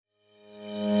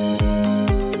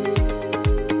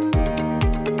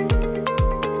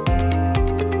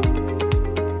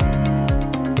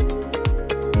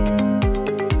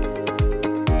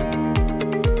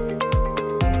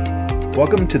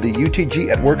Welcome to the UTG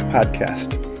at Work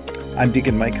podcast. I'm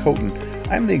Deacon Mike Houghton.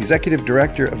 I'm the executive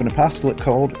director of an apostolate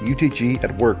called UTG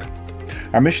at Work.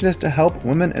 Our mission is to help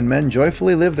women and men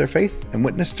joyfully live their faith and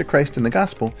witness to Christ in the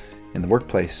gospel in the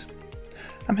workplace.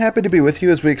 I'm happy to be with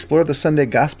you as we explore the Sunday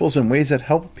Gospels in ways that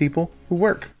help people who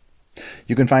work.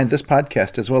 You can find this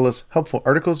podcast as well as helpful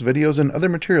articles, videos, and other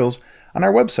materials on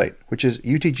our website, which is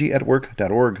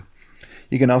utgatwork.org.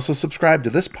 You can also subscribe to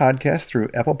this podcast through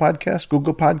Apple Podcasts,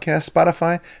 Google Podcasts,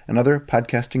 Spotify, and other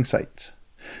podcasting sites.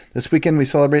 This weekend we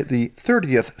celebrate the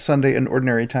 30th Sunday in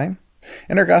Ordinary Time,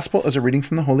 and our Gospel is a reading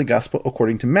from the Holy Gospel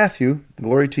according to Matthew.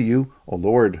 Glory to you, O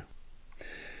Lord.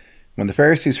 When the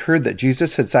Pharisees heard that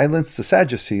Jesus had silenced the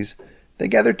Sadducees, they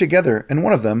gathered together, and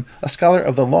one of them, a scholar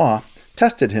of the law,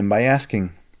 tested him by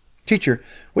asking, "Teacher,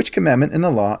 which commandment in the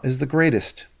law is the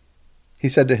greatest?" He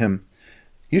said to him,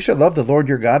 "You shall love the Lord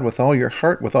your God with all your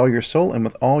heart, with all your soul, and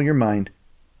with all your mind.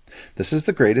 This is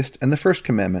the greatest and the first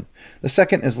commandment. The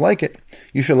second is like it.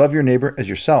 You shall love your neighbor as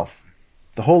yourself.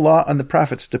 The whole law and the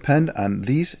prophets depend on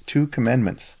these two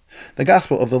commandments. The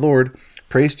gospel of the Lord.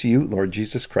 Praise to you, Lord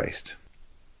Jesus Christ."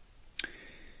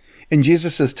 In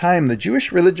Jesus' time, the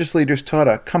Jewish religious leaders taught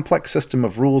a complex system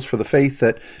of rules for the faith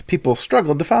that people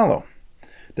struggled to follow.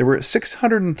 There were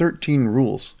 613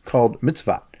 rules, called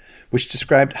mitzvot, which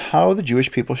described how the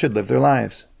Jewish people should live their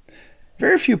lives.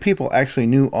 Very few people actually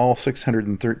knew all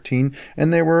 613,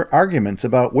 and there were arguments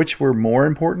about which were more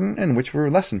important and which were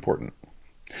less important.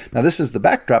 Now, this is the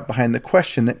backdrop behind the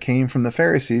question that came from the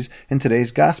Pharisees in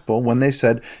today's gospel when they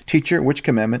said, "Teacher, which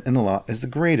commandment in the law is the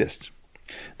greatest?"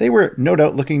 They were no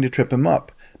doubt looking to trip him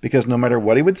up, because no matter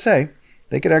what he would say,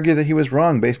 they could argue that he was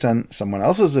wrong based on someone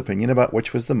else's opinion about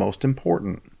which was the most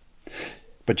important.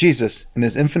 But Jesus, in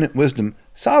his infinite wisdom,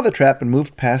 saw the trap and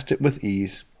moved past it with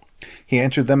ease. He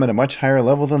answered them at a much higher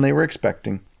level than they were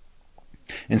expecting.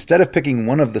 Instead of picking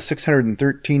one of the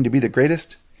 613 to be the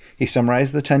greatest, he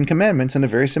summarized the 10 commandments in a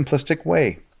very simplistic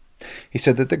way. He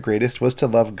said that the greatest was to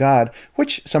love God,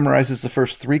 which summarizes the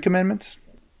first 3 commandments,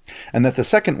 and that the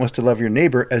second was to love your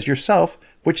neighbor as yourself,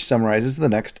 which summarizes the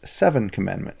next 7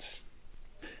 commandments.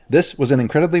 This was an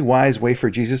incredibly wise way for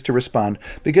Jesus to respond,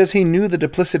 because he knew the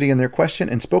duplicity in their question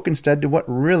and spoke instead to what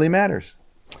really matters.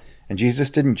 And Jesus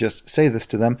didn't just say this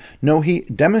to them, no, he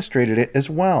demonstrated it as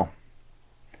well.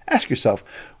 Ask yourself,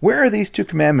 where are these 2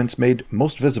 commandments made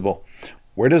most visible?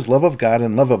 Where does love of God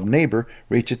and love of neighbor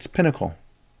reach its pinnacle?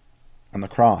 On the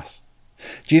cross.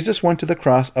 Jesus went to the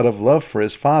cross out of love for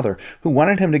his Father, who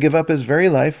wanted him to give up his very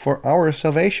life for our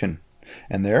salvation.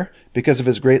 And there, because of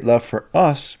his great love for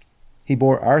us, he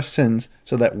bore our sins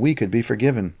so that we could be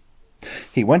forgiven.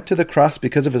 He went to the cross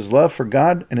because of his love for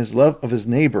God and his love of his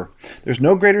neighbor. There's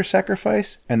no greater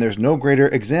sacrifice, and there's no greater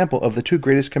example of the 2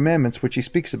 greatest commandments which he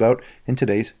speaks about in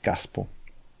today's gospel.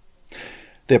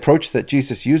 The approach that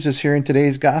Jesus uses here in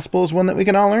today's gospel is one that we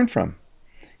can all learn from.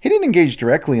 He didn't engage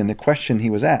directly in the question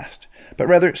he was asked, but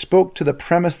rather spoke to the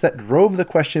premise that drove the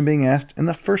question being asked in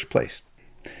the first place.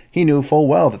 He knew full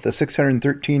well that the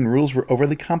 613 rules were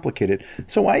overly complicated,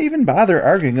 so why even bother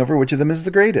arguing over which of them is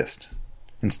the greatest?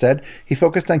 Instead, he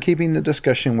focused on keeping the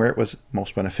discussion where it was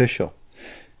most beneficial.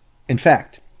 In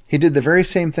fact, he did the very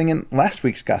same thing in last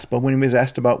week's gospel when he was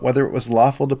asked about whether it was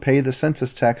lawful to pay the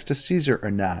census tax to Caesar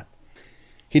or not.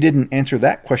 He didn't answer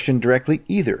that question directly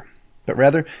either, but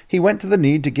rather he went to the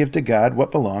need to give to God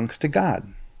what belongs to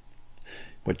God.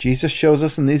 What Jesus shows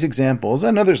us in these examples,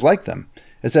 and others like them,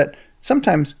 is that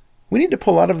sometimes we need to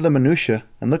pull out of the minutia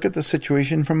and look at the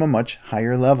situation from a much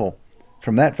higher level.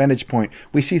 From that vantage point,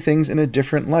 we see things in a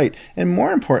different light, and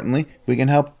more importantly, we can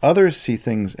help others see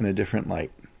things in a different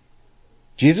light.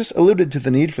 Jesus alluded to the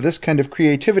need for this kind of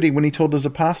creativity when he told his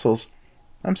apostles,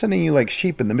 "I'm sending you like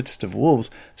sheep in the midst of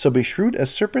wolves, so be shrewd as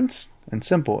serpents and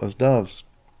simple as doves."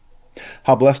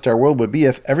 How blessed our world would be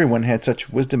if everyone had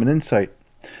such wisdom and insight.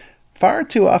 Far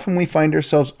too often we find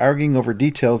ourselves arguing over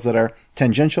details that are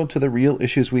tangential to the real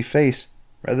issues we face,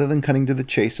 rather than cutting to the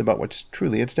chase about what's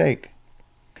truly at stake.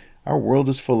 Our world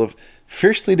is full of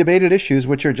fiercely debated issues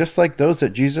which are just like those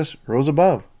that Jesus rose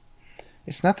above.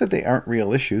 It's not that they aren't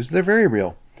real issues, they're very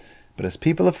real. But as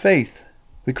people of faith,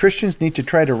 we Christians need to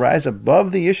try to rise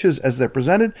above the issues as they're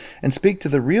presented and speak to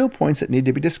the real points that need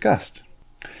to be discussed.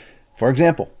 For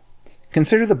example,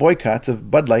 consider the boycotts of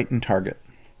Bud Light and Target.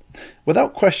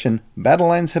 Without question, battle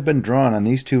lines have been drawn on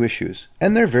these 2 issues,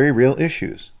 and they're very real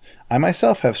issues. I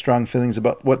myself have strong feelings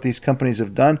about what these companies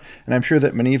have done, and I'm sure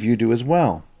that many of you do as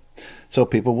well. So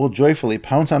people will joyfully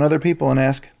pounce on other people and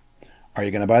ask, "Are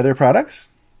you going to buy their products?"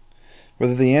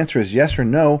 Whether the answer is yes or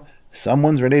no,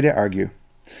 someone's ready to argue.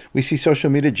 We see social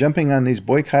media jumping on these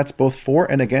boycotts both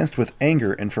for and against with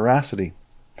anger and ferocity.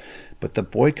 But the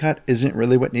boycott isn't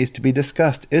really what needs to be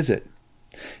discussed, is it?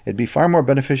 It'd be far more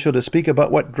beneficial to speak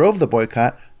about what drove the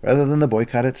boycott rather than the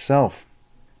boycott itself.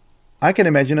 I can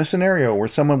imagine a scenario where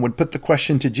someone would put the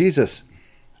question to Jesus,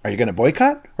 "Are you going to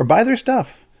boycott or buy their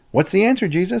stuff? What's the answer,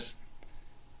 Jesus?"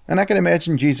 And I can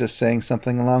imagine Jesus saying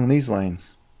something along these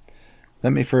lines.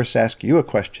 Let me first ask you a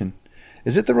question.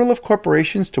 Is it the role of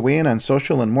corporations to weigh in on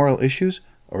social and moral issues,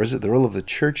 or is it the role of the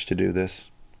church to do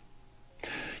this?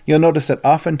 You'll notice that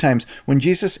oftentimes when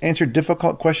Jesus answered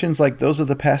difficult questions like those of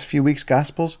the past few weeks'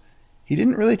 Gospels, he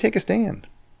didn't really take a stand.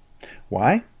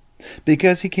 Why?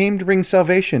 Because he came to bring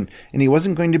salvation, and he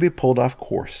wasn't going to be pulled off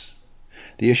course.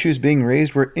 The issues being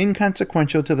raised were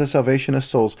inconsequential to the salvation of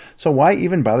souls, so why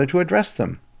even bother to address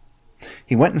them?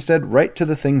 He went instead right to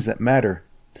the things that matter.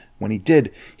 When he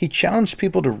did, he challenged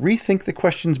people to rethink the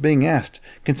questions being asked,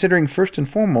 considering first and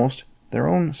foremost their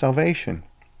own salvation.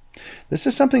 This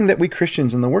is something that we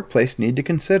Christians in the workplace need to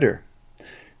consider.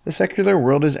 The secular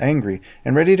world is angry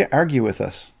and ready to argue with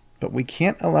us, but we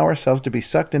can't allow ourselves to be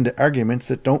sucked into arguments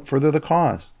that don't further the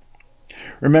cause.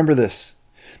 Remember this,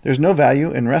 there's no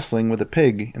value in wrestling with a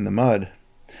pig in the mud.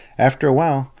 After a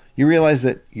while, you realize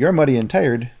that you're muddy and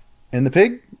tired, and the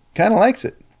pig kind of likes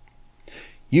it.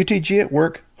 UTG at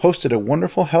Work hosted a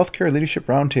wonderful healthcare leadership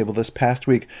roundtable this past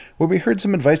week where we heard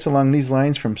some advice along these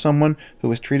lines from someone who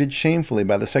was treated shamefully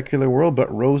by the secular world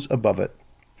but rose above it.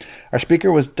 Our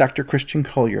speaker was Dr. Christian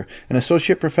Collier, an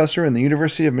associate professor in the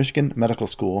University of Michigan Medical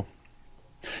School.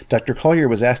 Dr. Collier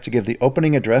was asked to give the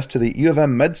opening address to the U of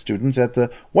M med students at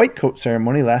the White Coat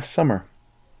ceremony last summer.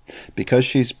 Because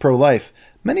she's pro-life,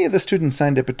 many of the students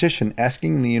signed a petition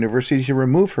asking the university to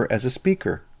remove her as a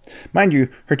speaker. Mind you,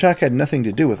 her talk had nothing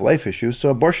to do with life issues, so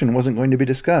abortion wasn't going to be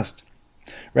discussed.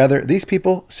 Rather, these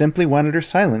people simply wanted her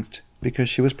silenced because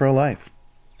she was pro-life.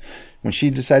 When she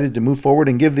decided to move forward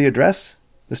and give the address,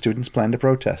 the students planned to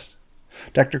protest.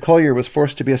 Dr. Collier was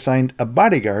forced to be assigned a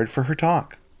bodyguard for her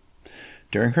talk.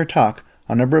 During her talk,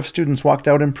 a number of students walked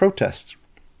out in protest.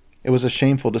 It was a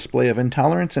shameful display of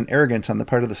intolerance and arrogance on the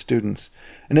part of the students,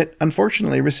 and it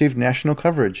unfortunately received national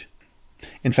coverage.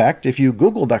 In fact, if you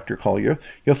Google Dr. Collier,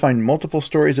 you'll find multiple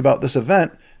stories about this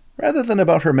event rather than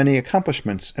about her many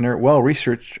accomplishments and her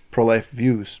well-researched pro-life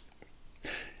views.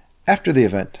 After the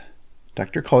event,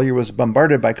 Dr. Collier was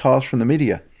bombarded by calls from the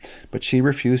media, but she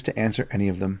refused to answer any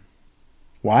of them.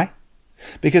 Why?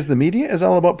 Because the media is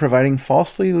all about providing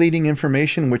falsely leading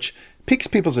information which piques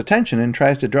people's attention and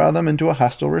tries to draw them into a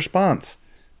hostile response.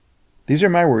 These are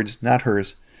my words, not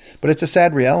hers, but it's a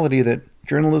sad reality that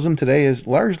journalism today is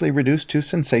largely reduced to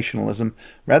sensationalism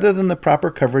rather than the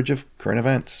proper coverage of current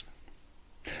events.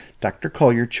 Dr.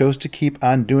 Collier chose to keep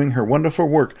on doing her wonderful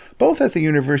work both at the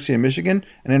University of Michigan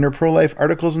and in her pro-life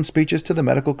articles and speeches to the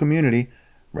medical community,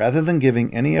 rather than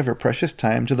giving any of her precious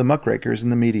time to the muckrakers in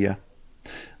the media.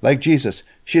 Like Jesus,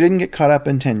 she didn't get caught up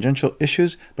in tangential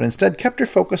issues, but instead kept her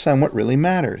focus on what really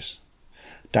matters.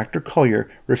 Dr.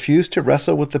 Collier refused to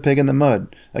wrestle with the pig in the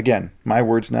mud. Again, my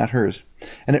words, not hers.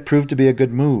 And it proved to be a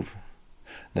good move.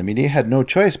 The media had no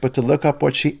choice but to look up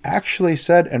what she actually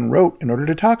said and wrote in order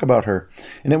to talk about her,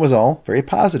 and it was all very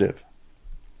positive.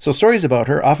 So stories about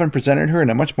her often presented her in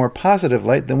a much more positive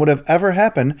light than would have ever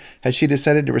happened had she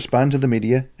decided to respond to the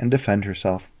media and defend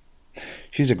herself.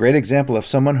 She's a great example of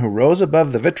someone who rose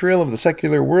above the vitriol of the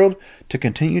secular world to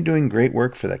continue doing great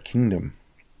work for the kingdom.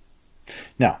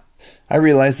 Now, I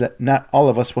realize that not all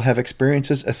of us will have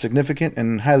experiences as significant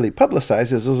and highly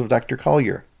publicized as those of Dr.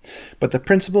 Collier, but the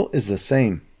principle is the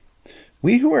same.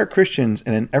 We who are Christians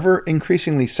in an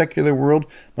ever-increasingly secular world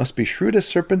must be shrewd as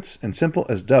serpents and simple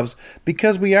as doves,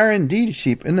 because we are indeed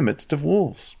sheep in the midst of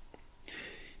wolves.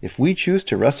 If we choose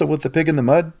to wrestle with the pig in the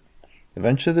mud,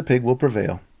 eventually the pig will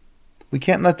prevail. We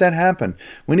can't let that happen.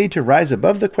 We need to rise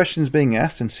above the questions being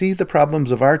asked and see the problems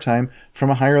of our time from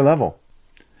a higher level.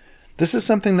 This is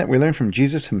something that we learn from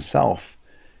Jesus himself,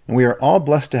 and we are all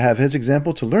blessed to have his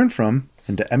example to learn from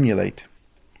and to emulate.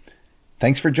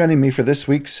 Thanks for joining me for this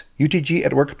week's UTG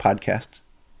at Work podcast.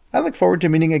 I look forward to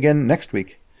meeting again next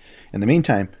week. In the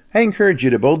meantime, I encourage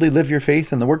you to boldly live your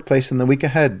faith in the workplace in the week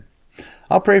ahead.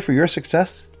 I'll pray for your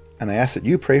success, and I ask that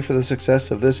you pray for the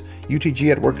success of this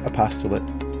UTG at Work apostolate.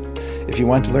 If you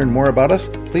want to learn more about us,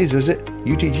 please visit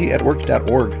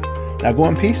utgatwork.org. Now go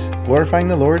in peace, glorifying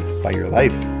the Lord by your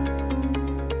life.